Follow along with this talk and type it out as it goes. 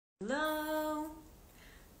Hello,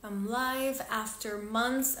 I'm live after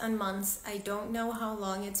months and months. I don't know how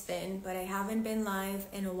long it's been, but I haven't been live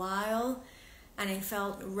in a while, and I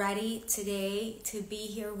felt ready today to be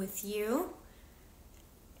here with you.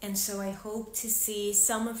 And so I hope to see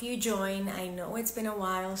some of you join. I know it's been a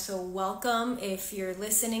while, so welcome if you're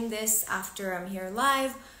listening this after I'm here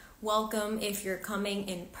live. Welcome if you're coming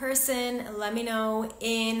in person. Let me know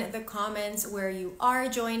in the comments where you are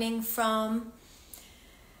joining from.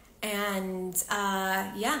 And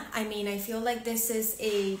I feel like this is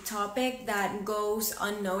a topic that goes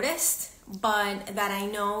unnoticed, but that I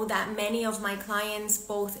know that many of my clients,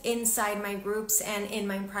 both inside my groups and in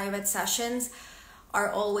my private sessions,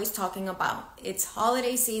 are always talking about. It's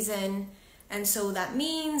holiday season, and so that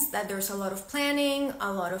means that there's a lot of planning,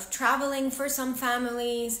 a lot of traveling for some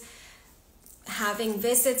families, having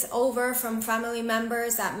visits over from family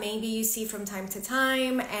members that maybe you see from time to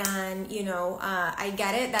time. And I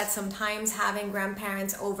get it that sometimes having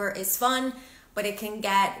grandparents over is fun, but it can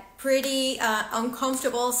get pretty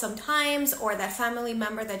uncomfortable sometimes, or that family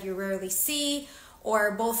member that you rarely see,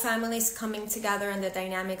 or both families coming together and the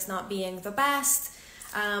dynamics not being the best.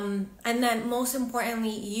 And then most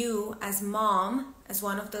importantly, you as mom, as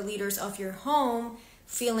one of the leaders of your home,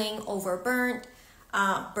 feeling overburnt,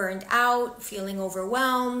 burned out, feeling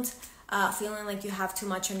overwhelmed, feeling like you have too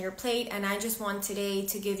much on your plate. And I just want today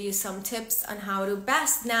to give you some tips on how to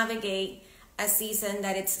best navigate a season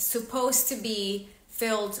that it's supposed to be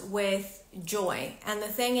filled with joy. And the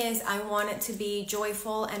thing is, I want it to be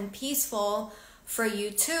joyful and peaceful for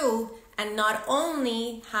you too, and not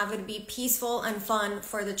only have it be peaceful and fun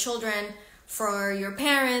for the children, for your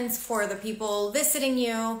parents, for the people visiting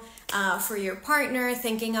you, for your partner,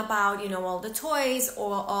 thinking about, all the toys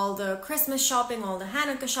or all the Christmas shopping, all the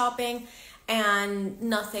Hanukkah shopping, and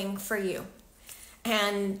nothing for you.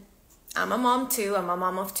 And I'm a mom too. I'm a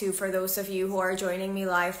mom of two for those of you who are joining me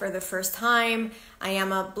live for the first time. I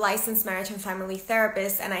am a licensed marriage and family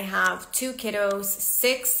therapist, and I have two kiddos,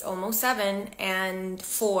 6, almost 7, and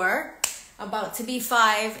 4, about to be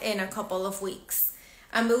 5 in a couple of weeks.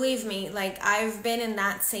 And believe me, I've been in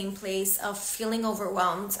that same place of feeling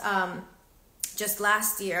overwhelmed. Just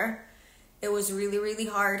last year, it was really, really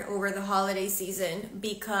hard over the holiday season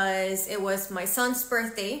because it was my son's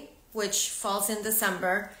birthday, which falls in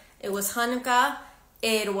December. It was Hanukkah.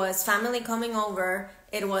 It was family coming over.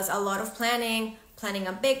 It was a lot of planning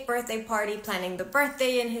a big birthday party, planning the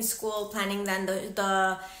birthday in his school, planning then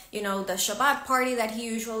the Shabbat party that he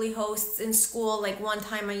usually hosts in school, one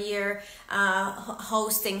time a year,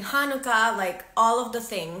 hosting Hanukkah, all of the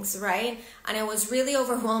things, right? And it was really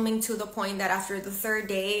overwhelming to the point that after the third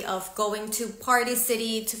day of going to Party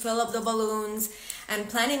City to fill up the balloons and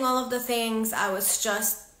planning all of the things, I was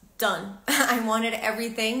just done. I wanted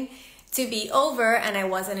everything to be over, and I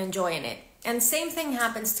wasn't enjoying it. And same thing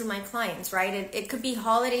happens to my clients, right? It could be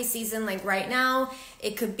holiday season like right now.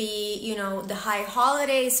 It could be, the high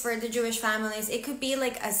holidays for the Jewish families. It could be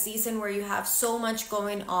a season where you have so much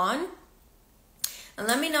going on. And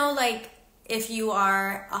let me know if you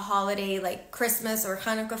are a holiday like Christmas or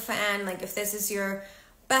Hanukkah fan, if this is your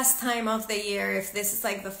best time of the year, if this is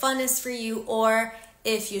the funnest for you, or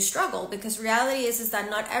if you struggle, because reality is that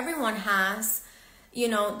not everyone has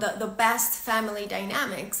the best family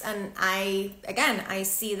dynamics. And I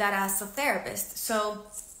see that as a therapist. So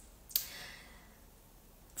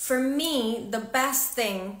for me, the best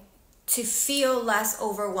thing to feel less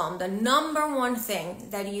overwhelmed, the number one thing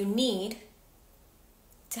that you need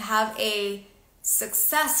to have a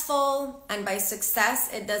successful, and by success,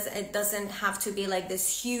 it doesn't have to be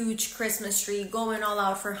this huge Christmas tree, going all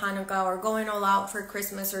out for Hanukkah, or going all out for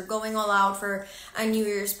Christmas, or going all out for a New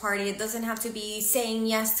Year's party. It doesn't have to be saying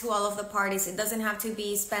yes to all of the parties. It doesn't have to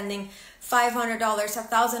be spending $500,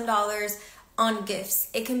 $1,000 on gifts.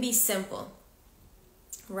 It can be simple,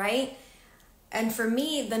 right? And for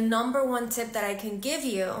me, the number one tip that I can give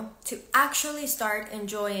you to actually start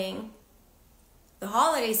enjoying the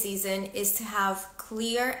holiday season is to have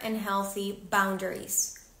clear and healthy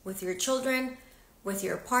boundaries with your children, with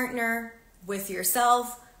your partner, with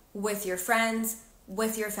yourself, with your friends,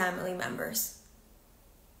 with your family members.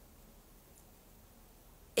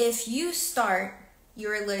 If you start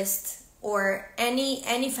your list or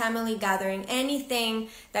any family gathering, anything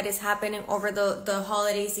that is happening over the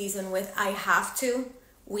holiday season with I have to,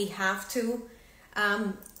 we have to,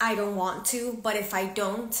 I don't want to, but if I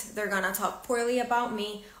don't, they're gonna talk poorly about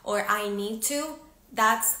me, or I need to,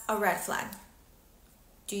 that's a red flag.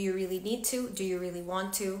 Do you really need to? Do you really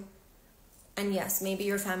want to? And yes, maybe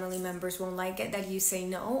your family members won't like it that you say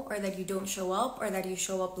no, or that you don't show up, or that you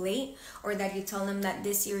show up late, or that you tell them that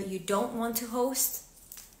this year you don't want to host.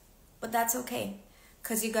 But that's okay,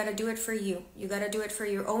 because you got to do it for you. You got to do it for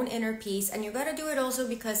your own inner peace. And you got to do it also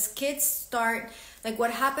because kids start, like what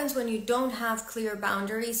happens when you don't have clear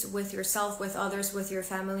boundaries with yourself, with others, with your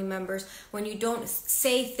family members, when you don't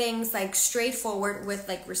say things like straightforward with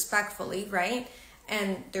like respectfully, right?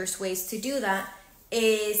 And there's ways to do that,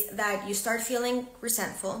 is that you start feeling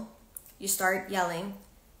resentful, you start yelling,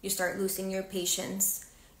 you start losing your patience,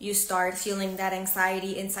 you start feeling that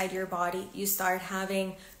anxiety inside your body, you start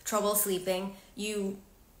having trouble sleeping, you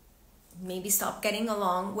maybe stop getting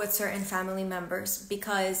along with certain family members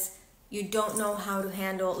because you don't know how to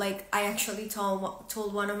handle. Like I actually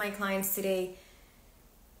told one of my clients today,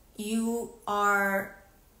 you are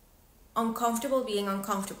uncomfortable being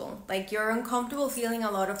uncomfortable. Like you're uncomfortable feeling a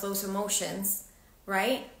lot of those emotions,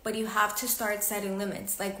 right? But you have to start setting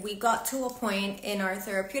limits. Like we got to a point in our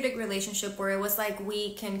therapeutic relationship where it was like,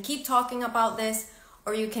 we can keep talking about this,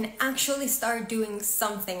 or you can actually start doing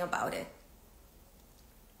something about it.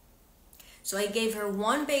 So I gave her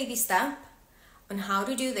one baby step on how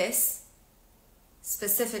to do this,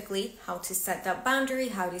 specifically how to set that boundary,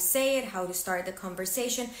 how to say it, how to start the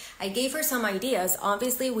conversation. I gave her some ideas.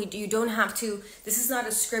 Obviously, you don't have to, this is not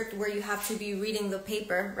a script where you have to be reading the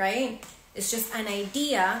paper, right? It's just an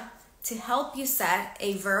idea to help you set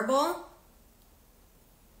a verbal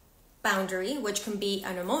boundary, which can be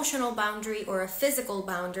an emotional boundary or a physical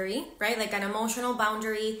boundary, right? Like an emotional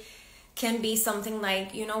boundary can be something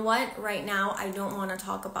like, you know what, right now I don't want to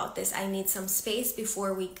talk about this. I need some space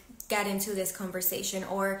before we get into this conversation.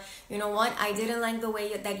 Or, you know what, I didn't like the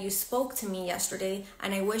way that you spoke to me yesterday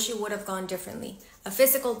and I wish it would have gone differently. A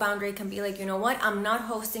physical boundary can be like, you know what, I'm not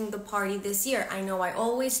hosting the party this year. I know I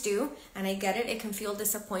always do, and I get it, it can feel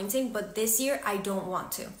disappointing, but this year I don't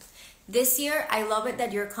want to. This year, I love it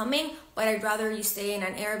that you're coming, but I'd rather you stay in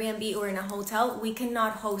an Airbnb or in a hotel. We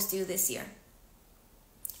cannot host you this year.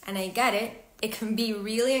 And I get it. It can be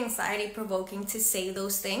really anxiety provoking to say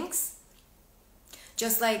those things.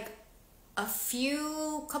 Just like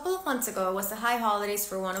couple of months ago, it was the high holidays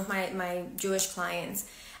for one of my Jewish clients.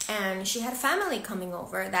 And she had family coming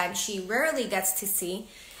over that she rarely gets to see.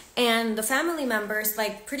 And the family members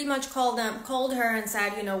like pretty much called her and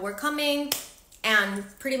said, you know, we're coming and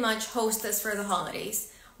pretty much host us for the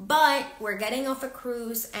holidays. But we're getting off a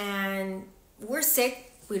cruise and we're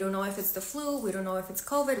sick. We don't know if it's the flu. We don't know if it's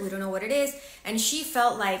COVID. We don't know what it is. And she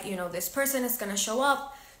felt like, you know, this person is going to show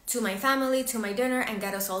up to my family, to my dinner, and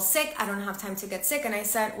get us all sick. I don't have time to get sick. And I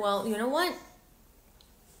said, well, you know what?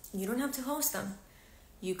 You don't have to host them.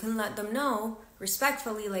 You can let them know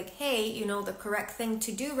respectfully, like, hey, you know, the correct thing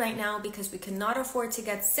to do right now, because we cannot afford to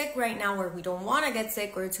get sick right now, or we don't want to get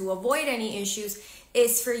sick, or to avoid any issues,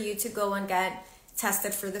 is for you to go and get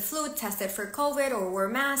tested for the flu, tested for COVID, or wear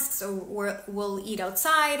masks, or we'll eat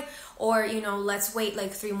outside, or, you know, let's wait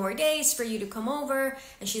like 3 more days for you to come over.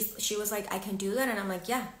 And she was like, I can do that. And I'm like,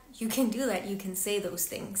 yeah, you can do that. You can say those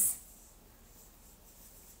things.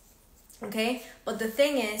 Okay? But the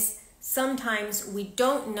thing is, sometimes we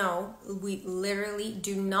don't know, we literally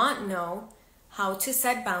do not know how to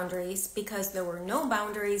set boundaries because there were no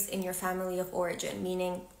boundaries in your family of origin,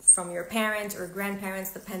 meaning from your parents or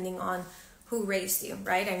grandparents, depending on who raised you,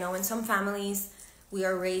 right? I know in some families we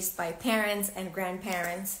are raised by parents and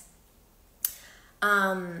grandparents.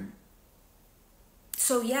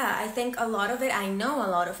 So yeah, I think a lot of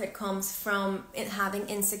it comes from having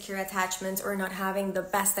insecure attachments or not having the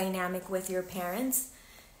best dynamic with your parents.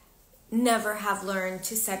 Never have learned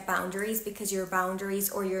to set boundaries because your boundaries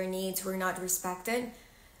or your needs were not respected.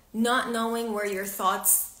 Not knowing where your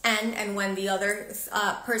thoughts end and when the other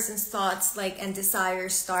person's thoughts and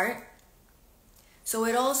desires start. So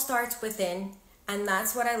it all starts within, and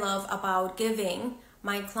that's what I love about giving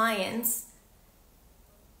my clients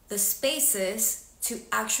the spaces to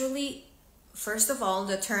actually, first of all,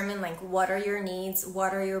 determine what are your needs,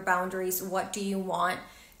 what are your boundaries, what do you want,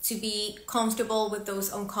 to be comfortable with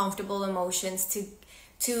those uncomfortable emotions,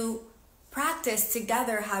 to practice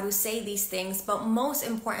together how to say these things, but most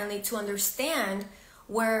importantly, to understand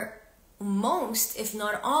where most, if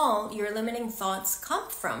not all, your limiting thoughts come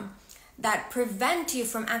from that prevent you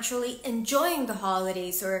from actually enjoying the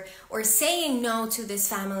holidays or saying no to this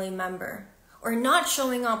family member or not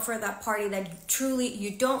showing up for that party that truly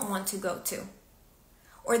you don't want to go to.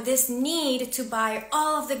 Or this need to buy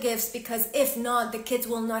all of the gifts because if not, the kids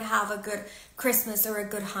will not have a good Christmas or a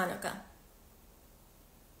good Hanukkah.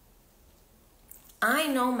 I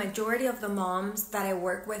know majority of the moms that I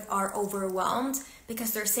work with are overwhelmed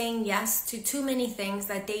because they're saying yes to too many things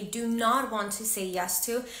that they do not want to say yes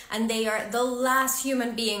to, and they are the last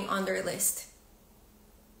human being on their list.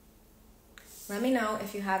 Let me know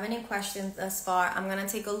if you have any questions thus far. I'm gonna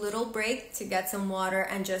take a little break to get some water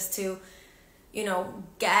and just to,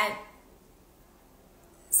 get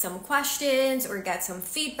some questions or get some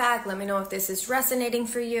feedback. Let me know if this is resonating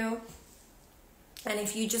for you. And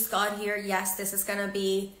if you just got here, yes, this is gonna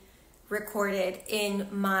be recorded in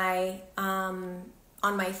my on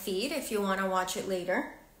my feed if you want to watch it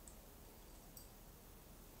later.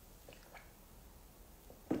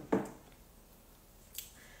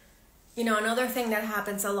 Another thing that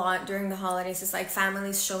happens a lot during the holidays is like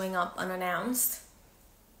families showing up unannounced.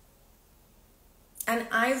 And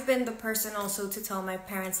I've been the person also to tell my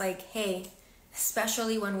parents, like, hey,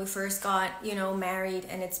 especially when we first got, married,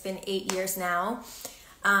 and it's been 8 years now.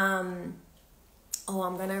 I'm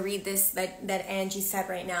gonna read this that Angie said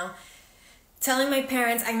right now. Telling my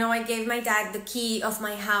parents, I know I gave my dad the key of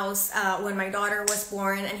my house when my daughter was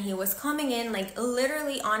born, and he was coming in like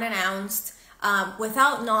literally unannounced,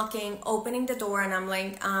 without knocking, opening the door, and I'm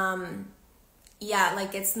like, yeah,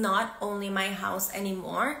 like it's not only my house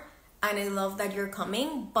anymore, and I love that you're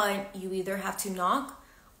coming, but you either have to knock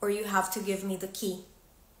or you have to give me the key.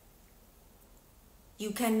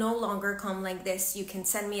 You can no longer come like this. You can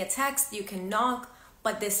send me a text, you can knock,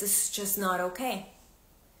 but this is just not okay.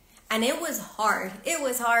 And it was hard. It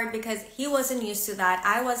was hard because he wasn't used to that.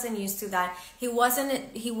 I wasn't used to that. He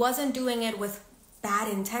wasn't doing it with bad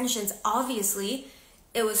intentions, obviously.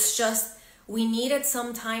 It was just, we needed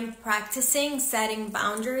some time practicing setting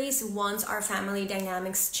boundaries once our family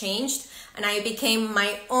dynamics changed. And I became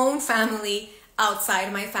my own family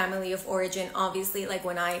outside my family of origin, obviously. Like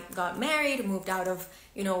when I got married, moved out of,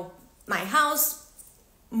 my house,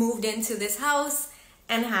 moved into this house,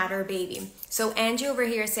 and had our baby. So Angie over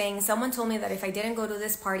here saying, someone told me that if I didn't go to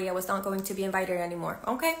this party, I was not going to be invited anymore.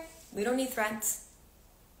 Okay, we don't need threats.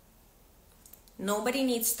 Nobody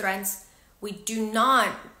needs threats. We do not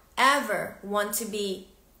ever want to be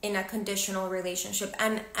in a conditional relationship.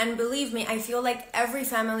 And believe me, I feel like every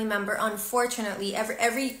family member, unfortunately,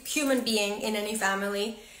 every human being in any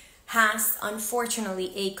family has,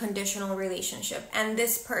 unfortunately, a conditional relationship. And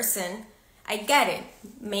this person, I get it.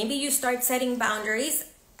 Maybe you start setting boundaries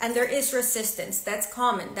and there is resistance. That's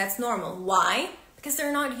common. That's normal. Why? Because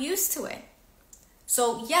they're not used to it.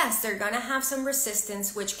 So yes, they're going to have some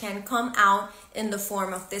resistance, which can come out in the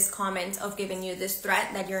form of this comment of giving you this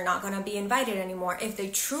threat that you're not going to be invited anymore. If they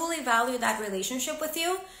truly value that relationship with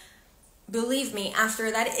you, believe me, after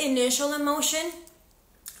that initial emotion,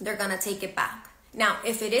 they're going to take it back. Now,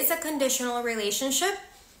 if it is a conditional relationship,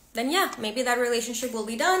 then yeah, maybe that relationship will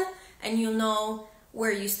be done and you'll know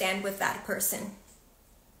where you stand with that person.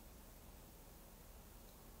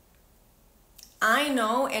 I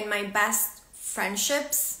know in my best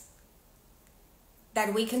friendships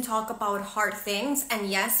that we can talk about hard things, and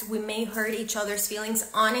yes, we may hurt each other's feelings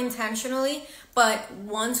unintentionally, but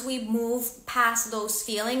once we move past those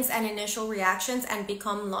feelings and initial reactions and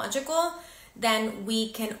become logical, then we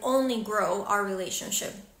can only grow our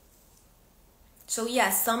relationship. So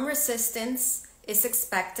yes, some resistance is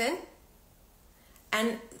expected,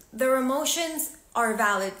 and their emotions are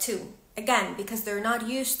valid too, again, because they're not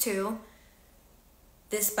used to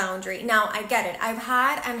this boundary. Now, I get it. I've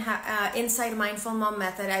had, inside Mindful Mom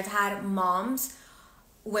Method, I've had moms,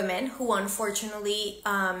 women who unfortunately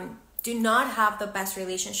do not have the best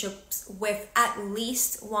relationships with at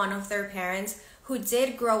least one of their parents, who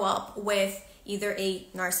did grow up with either a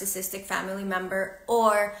narcissistic family member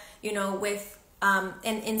or, with an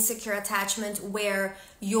insecure attachment where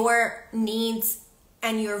your needs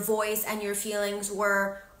and your voice and your feelings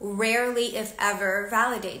were rarely, if ever,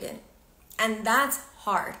 validated. And that's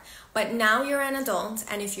hard. But now you're an adult,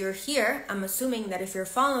 and if you're here, I'm assuming that if you're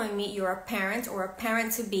following me, you're a parent or a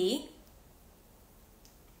parent to be.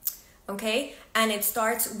 Okay? And it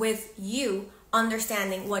starts with you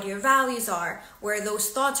understanding what your values are, where those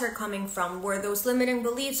thoughts are coming from, where those limiting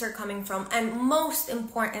beliefs are coming from, and most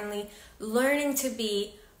importantly, learning to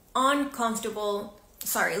be comfortable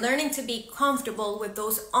with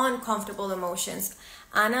those uncomfortable emotions.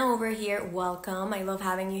 Anna over here, welcome. I love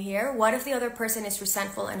having you here. What if the other person is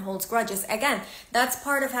resentful and holds grudges? Again, that's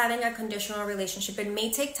part of having a conditional relationship. It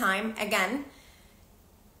may take time. Again,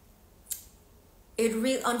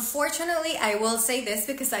 unfortunately, I will say this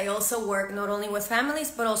because I also work not only with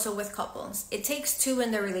families, but also with couples. It takes two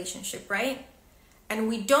in the relationship, right? And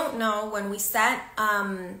we don't know when we set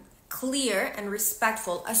clear and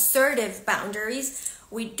respectful, assertive boundaries,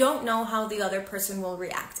 we don't know how the other person will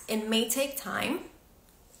react. It may take time,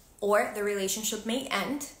 or the relationship may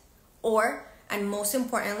end, and most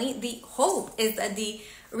importantly, the hope is that the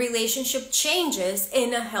relationship changes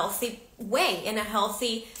in a healthy way, in a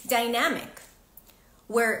healthy dynamic.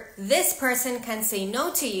 where this person can say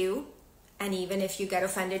no to you, and even if you get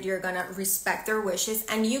offended, you're gonna respect their wishes,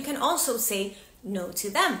 and you can also say no to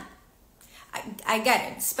them. I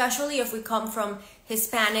get it, especially if we come from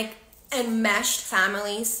Hispanic enmeshed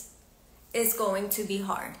families, it's going to be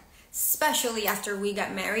hard, especially after we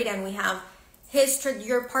get married and we have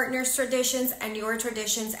your partner's traditions and your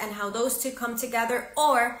traditions and how those two come together,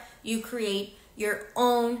 or you create your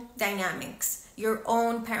own dynamics, your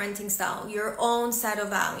own parenting style, your own set of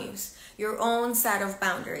values, your own set of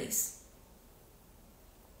boundaries.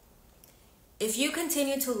 If you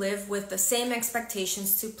continue to live with the same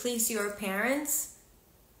expectations to please your parents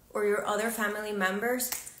or your other family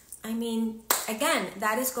members, I mean, again,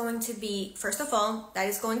 that is going to be, first of all, that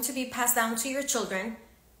is going to be passed down to your children,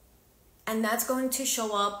 and that's going to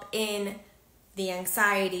show up in the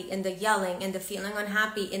anxiety, in the yelling, in the feeling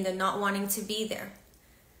unhappy, in the not wanting to be there.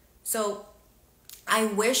 So I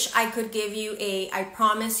wish I could give you I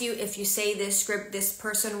promise you, if you say this script, this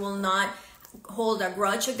person will not hold a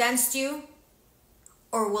grudge against you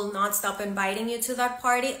or will not stop inviting you to that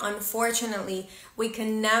party. Unfortunately, we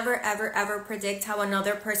can never, ever, ever predict how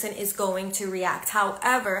another person is going to react.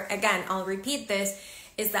 However, again, I'll repeat this,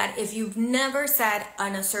 is that if you've never set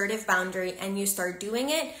an assertive boundary and you start doing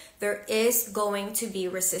it, there is going to be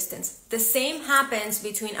resistance. The same happens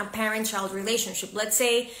between a parent-child relationship. Let's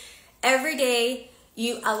say every day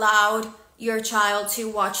you allowed your child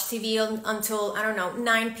to watch TV until,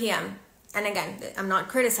 9 p.m. And again, I'm not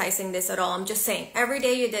criticizing this at all. I'm just saying every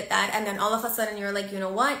day you did that, and then all of a sudden you're like, you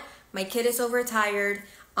know what? My kid is overtired.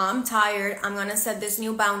 I'm tired. I'm going to set this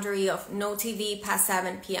new boundary of no TV past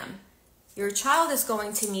 7 p.m. Your child is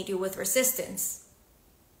going to meet you with resistance.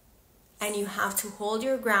 And you have to hold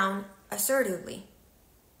your ground assertively.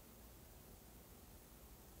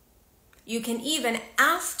 You can even,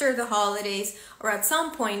 after the holidays or at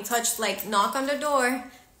some point, knock on the door.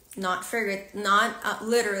 Not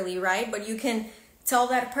literally, right? But you can tell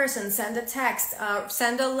that person, send a text,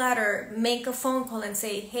 send a letter, make a phone call and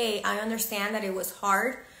say, hey, I understand that it was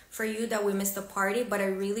hard for you that we missed the party, but I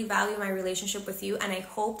really value my relationship with you, and I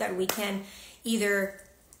hope that we can either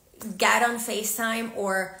get on FaceTime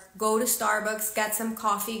or go to Starbucks, get some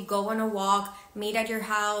coffee, go on a walk, meet at your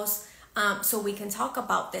house, so we can talk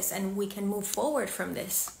about this and we can move forward from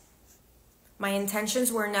this. My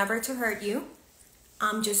intentions were never to hurt you.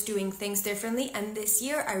 I'm just doing things differently, and this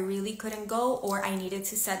year I really couldn't go, or I needed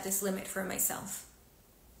to set this limit for myself.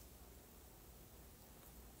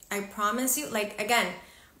 I promise you, again,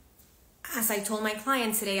 as I told my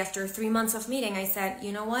clients today after 3 months of meeting, I said,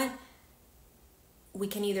 you know what? We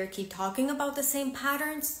can either keep talking about the same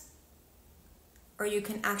patterns, or you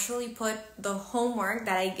can actually put the homework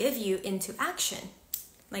that I give you into action.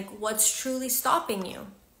 What's truly stopping you?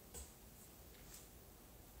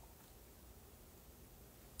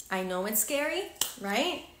 I know it's scary,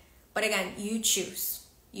 right? But again, you choose.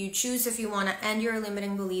 You choose if you want to end your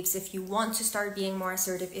limiting beliefs, if you want to start being more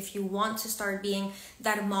assertive, if you want to start being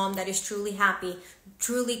that mom that is truly happy,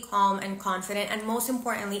 truly calm and confident. And most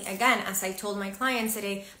importantly, again, as I told my clients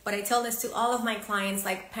today, but I tell this to all of my clients,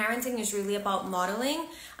 parenting is really about modeling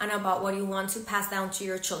and about what you want to pass down to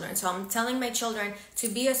your children. So I'm telling my children to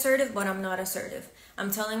be assertive, but I'm not assertive. I'm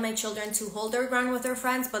telling my children to hold their ground with their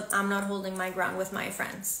friends, but I'm not holding my ground with my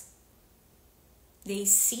friends. They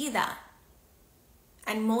see that.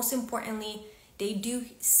 And most importantly, they do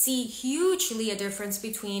see hugely a difference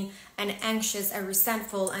between an anxious, a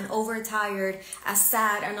resentful, an overtired, a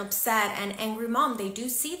sad, an upset, an angry mom. They do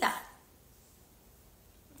see that.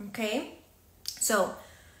 Okay? So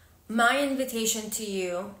my invitation to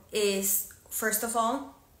you is, first of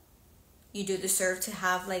all, you do deserve to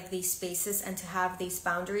have these spaces and to have these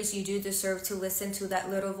boundaries. You do deserve to listen to that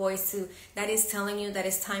little voice that is telling you that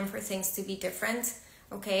it's time for things to be different.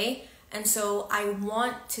 Okay? And so I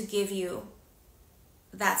want to give you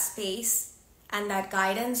that space and that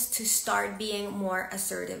guidance to start being more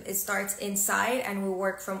assertive. It starts inside, and we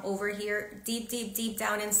work from over here, deep, deep, deep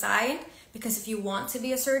down inside. Because if you want to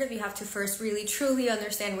be assertive, you have to first really, truly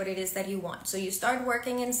understand what it is that you want. So you start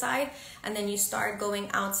working inside, and then you start going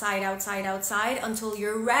outside, outside, outside, until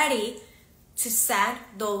you're ready to set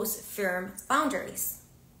those firm boundaries.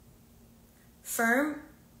 Firm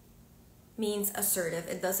means assertive.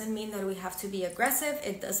 It doesn't mean that we have to be aggressive.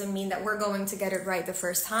 It doesn't mean that we're going to get it right the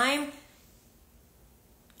first time.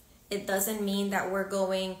 It doesn't mean that we're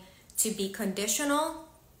going to be conditional.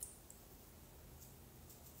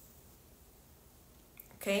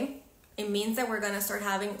 Okay? It means that we're going to start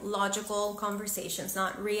having logical conversations,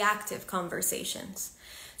 not reactive conversations.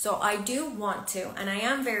 So I do want to, and I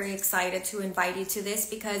am very excited to invite you to this,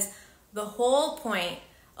 because the whole point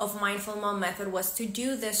of Mindful Mom Method was to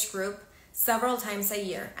do this group several times a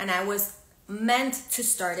year. And I was meant to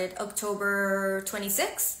start it October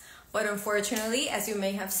 26th. But unfortunately, as you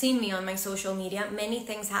may have seen me on my social media, many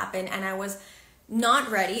things happened and I was not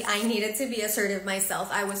ready. I needed to be assertive myself.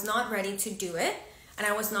 I was not ready to do it and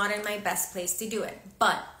I was not in my best place to do it.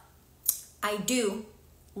 But I do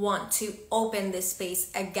want to open this space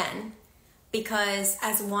again because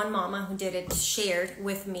as one mama who did it shared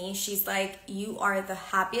with me, she's like, you are the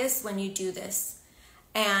happiest when you do this.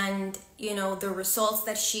 And you know, the results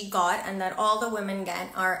that she got and that all the women get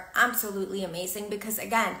are absolutely amazing because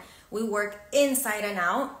again, we work inside and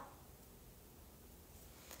out.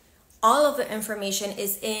 All of the information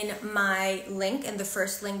is in my link, in the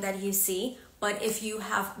first link that you see. But if you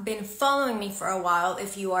have been following me for a while,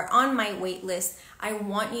 if you are on my wait list, I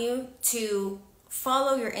want you to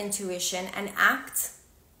follow your intuition and act.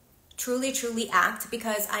 Truly, truly act,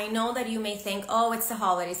 because I know that you may think, oh, it's the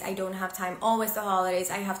holidays, I don't have time. Oh, it's the holidays,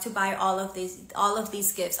 I have to buy all of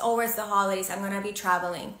these gifts. Oh, it's the holidays, I'm gonna be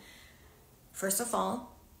traveling. First of all,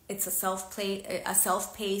 it's a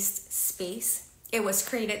self-paced space. It was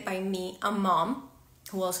created by me, a mom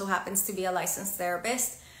who also happens to be a licensed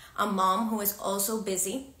therapist, a mom who is also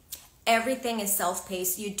busy. Everything is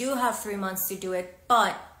self-paced. You do have 3 months to do it,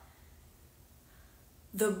 but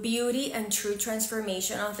the beauty and true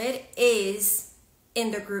transformation of it is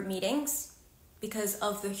in the group meetings because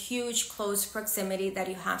of the huge close proximity that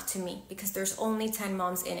you have to me, because there's only 10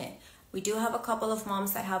 moms in it. We do have a couple of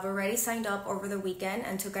moms that have already signed up over the weekend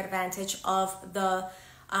and took advantage of the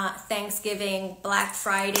Thanksgiving, Black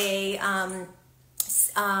Friday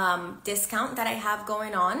discount that I have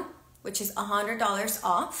going on, which is $100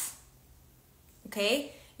 off.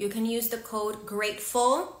 Okay, you can use the code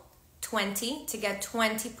GRATEFUL20 to get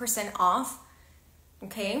 20% off.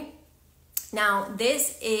 Okay, now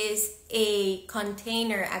this is a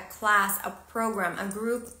container, a class, a program, a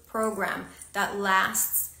group program that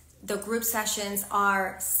lasts. The group sessions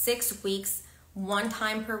are 6 weeks, 1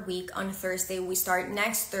 time per week on Thursday. We start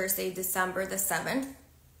next Thursday, December the 7th.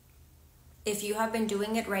 If you have been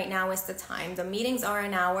doing it right now is the time. The meetings are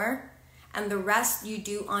an hour and the rest you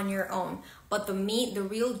do on your own. But the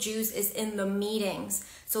real juice is in the meetings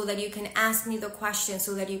so that you can ask me the questions,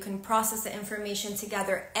 so that you can process the information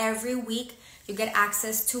together. Every week you get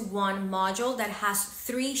access to one module that has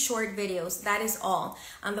 3 short videos. That is all.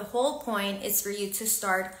 And the whole point is for you to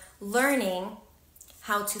start learning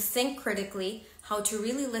how to think critically, how to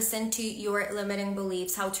really listen to your limiting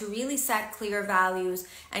beliefs, how to really set clear values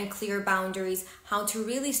and clear boundaries, how to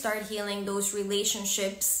really start healing those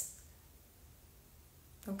relationships,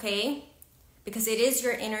 okay? Because it is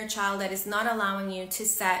your inner child that is not allowing you to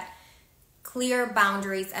set clear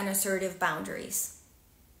boundaries and assertive boundaries.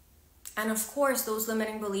 And of course, those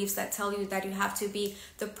limiting beliefs that tell you that you have to be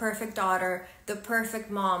the perfect daughter, the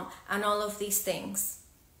perfect mom, and all of these things.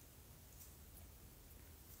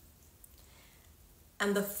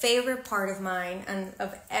 And the favorite part of mine and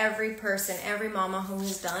of every person, every mama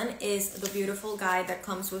who's done, is the beautiful guide that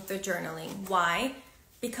comes with the journaling. Why?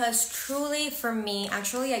 Because truly for me,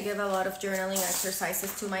 actually I give a lot of journaling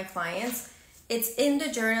exercises to my clients. It's in the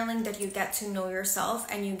journaling that you get to know yourself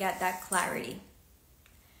and you get that clarity.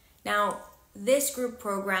 Now, this group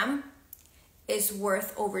program is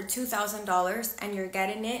worth over $2,000 and you're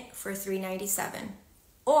getting it for $397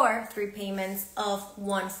 or 3 payments of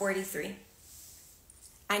 $143.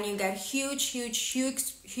 And you get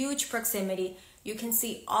huge proximity. You can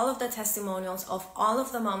see all of the testimonials of all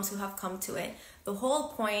of the moms who have come to it. The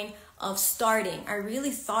whole point of starting, I really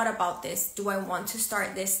thought about this. Do I want to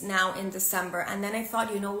start this now in December? And then I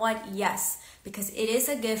thought, you know what? Yes, because it is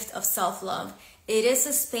a gift of self-love. It is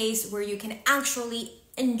a space where you can actually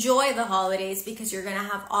enjoy the holidays because you're going to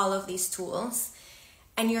have all of these tools.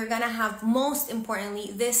 And you're going to have, most importantly,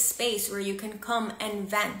 this space where you can come and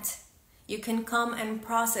vent. You can come and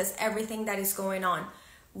process everything that is going on.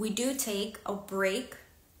 We do take a break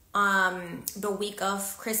the week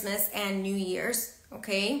of Christmas and New Year's,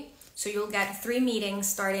 okay? So you'll get 3 meetings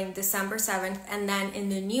starting December 7th, and then in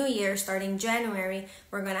the new year, starting January,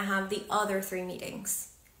 we're gonna have the other 3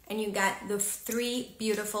 meetings. And you get the 3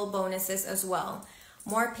 beautiful bonuses as well.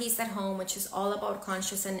 More Peace at Home, which is all about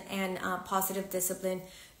conscious and positive discipline.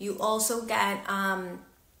 You also get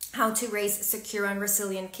How to Raise Secure and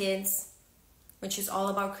Resilient Kids, which is all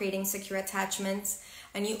about creating secure attachments.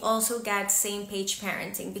 And you also get Same Page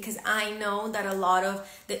Parenting, because I know that a lot of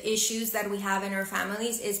the issues that we have in our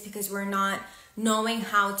families is because we're not knowing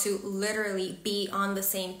how to literally be on the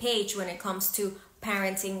same page when it comes to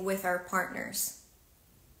parenting with our partners.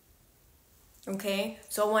 Okay,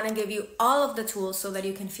 so I want to give you all of the tools so that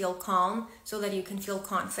you can feel calm, so that you can feel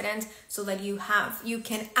confident, so that you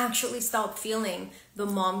can actually stop feeling the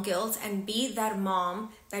mom guilt and be that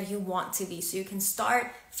mom that you want to be, so you can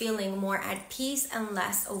start feeling more at peace and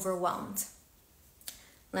less overwhelmed.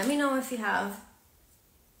 Let me know if you have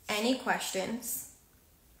any questions.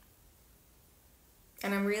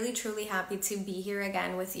 And I'm really truly happy to be here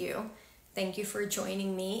again with you. Thank you for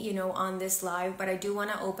joining me, on this live, but I do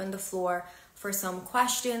want to open the floor for some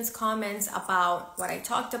questions, comments about what I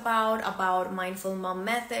talked about Mindful Mom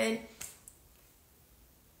Method.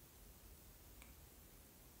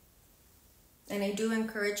 And I do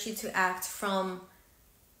encourage you to act from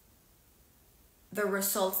the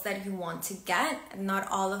results that you want to get, and not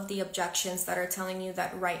all of the objections that are telling you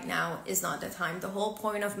that right now is not the time. The whole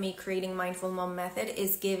point of me creating Mindful Mom Method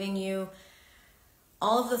is giving you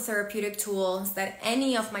all of the therapeutic tools that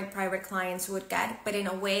any of my private clients would get, but in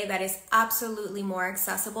a way that is absolutely more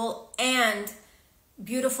accessible and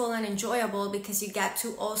beautiful and enjoyable, because you get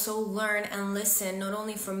to also learn and listen not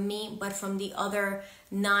only from me, but from the other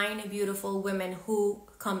 9 beautiful women who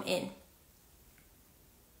come in.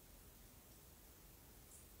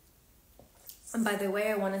 And by the way,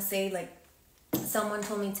 I want to say, someone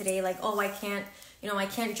told me today, oh, I can't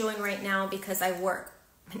join right now because I work.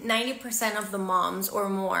 90% of the moms or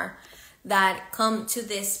more that come to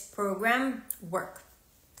this program work.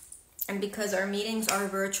 And because our meetings are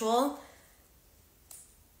virtual,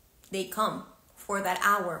 they come for that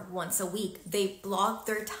hour once a week. They block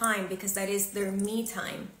their time because that is their me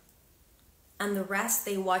time. And the rest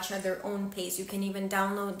they watch at their own pace. You can even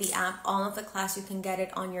download the app. All of the class, you can get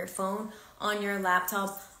it on your phone, on your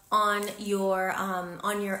laptop, on your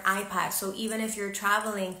iPad. So even if you're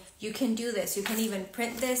traveling, you can do this. You can even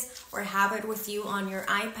print this or have it with you on your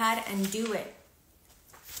iPad and do it.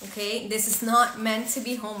 Okay, this is not meant to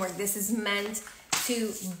be homework. This is meant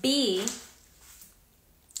to be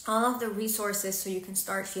all of the resources so you can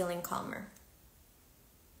start feeling calmer.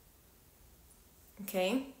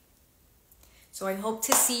 Okay, so I hope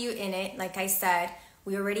to see you in it. Like I said,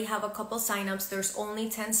 we already have a couple signups. There's only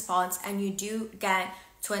 10 spots, and you do get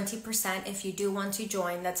 20% if you do want to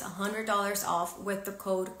join. That's $100 off with the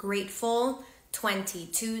code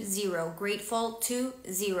GRATEFUL20,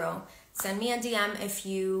 GRATEFUL20. Send me a DM if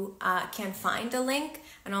you can find the link,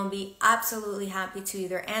 and I'll be absolutely happy to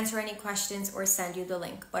either answer any questions or send you the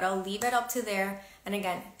link. But I'll leave it up to there. And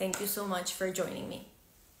again, thank you so much for joining me.